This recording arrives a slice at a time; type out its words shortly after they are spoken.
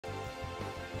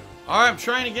Alright, I'm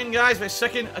trying again, guys. My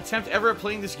second attempt ever at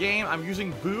playing this game. I'm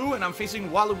using Boo, and I'm facing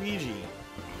Waluigi.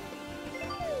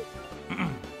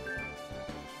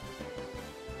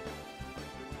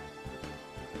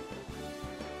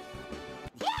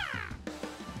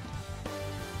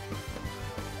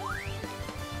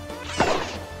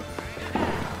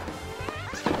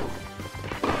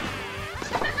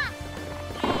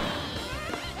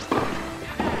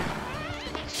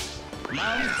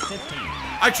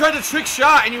 I tried a trick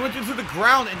shot and he went into the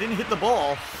ground and didn't hit the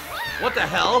ball. What the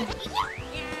hell?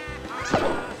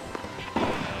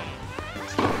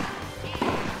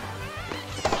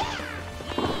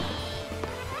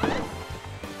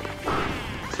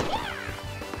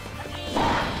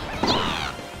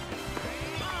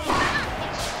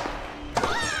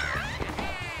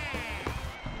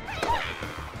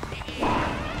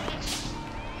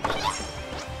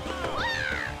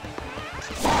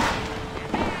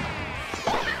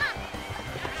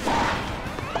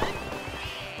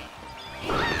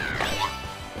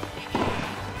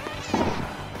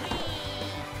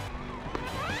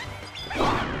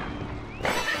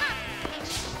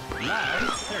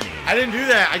 I didn't do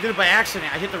that. I did it by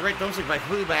accident. I hit the right thumbstick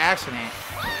completely by accident.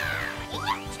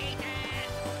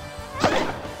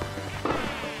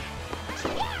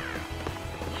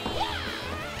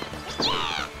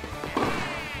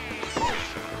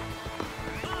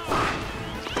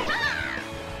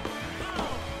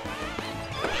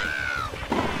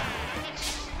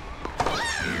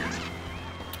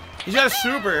 He's got a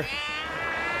super.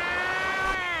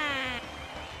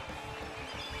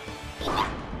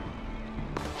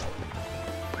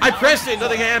 I pressed it,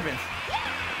 nothing happened.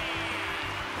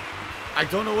 I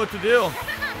don't know what to do.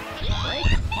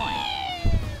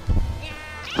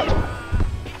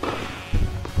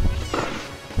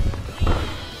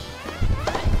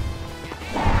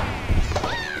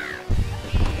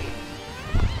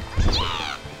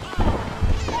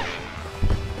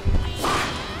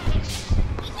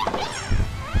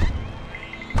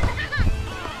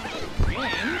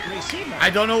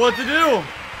 I don't know what to do.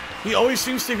 He always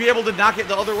seems to be able to knock it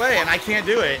the other way, and I can't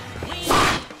do it.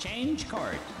 Change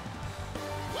card.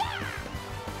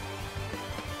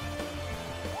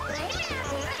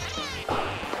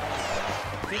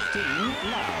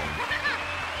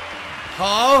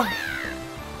 Huh?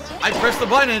 I pressed the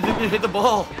button and it didn't hit the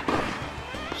ball.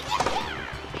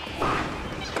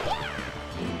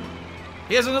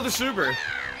 He has another super.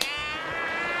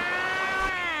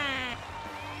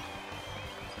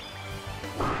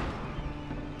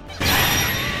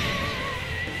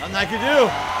 Nothing I can do.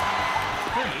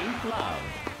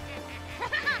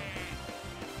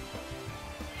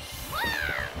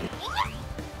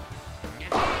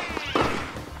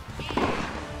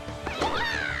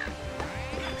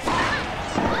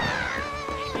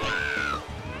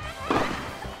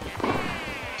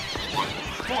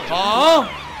 Oh,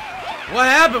 what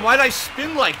happened? Why did I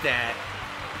spin like that?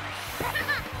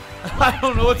 I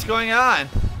don't know what's going on.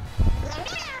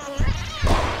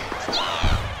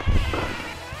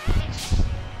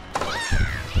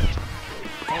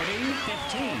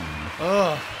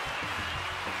 Ugh.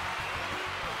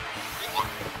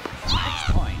 Match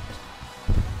point.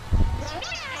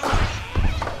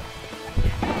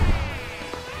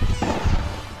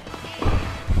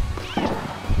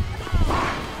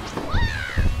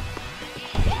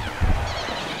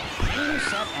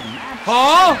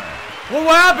 Huh?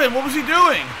 What happened? What was he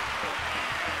doing?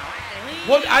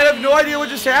 What? I have no idea what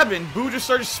just happened. Boo just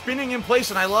started spinning in place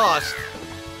and I lost.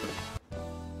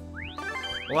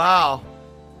 Wow.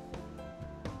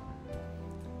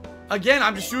 Again,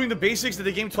 I'm just doing the basics that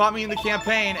the game taught me in the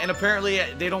campaign, and apparently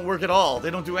they don't work at all.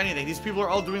 They don't do anything. These people are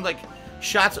all doing, like,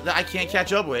 shots that I can't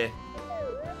catch up with.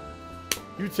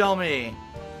 You tell me.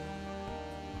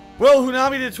 Well,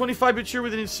 Hunami did 25-bit cheer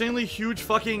with an insanely huge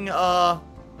fucking,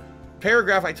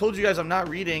 paragraph. I told you guys I'm not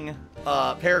reading,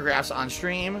 paragraphs on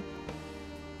stream.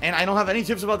 And I don't have any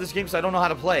tips about this game because I don't know how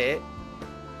to play it.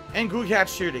 And Goo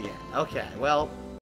Catch cheered again. Okay, well...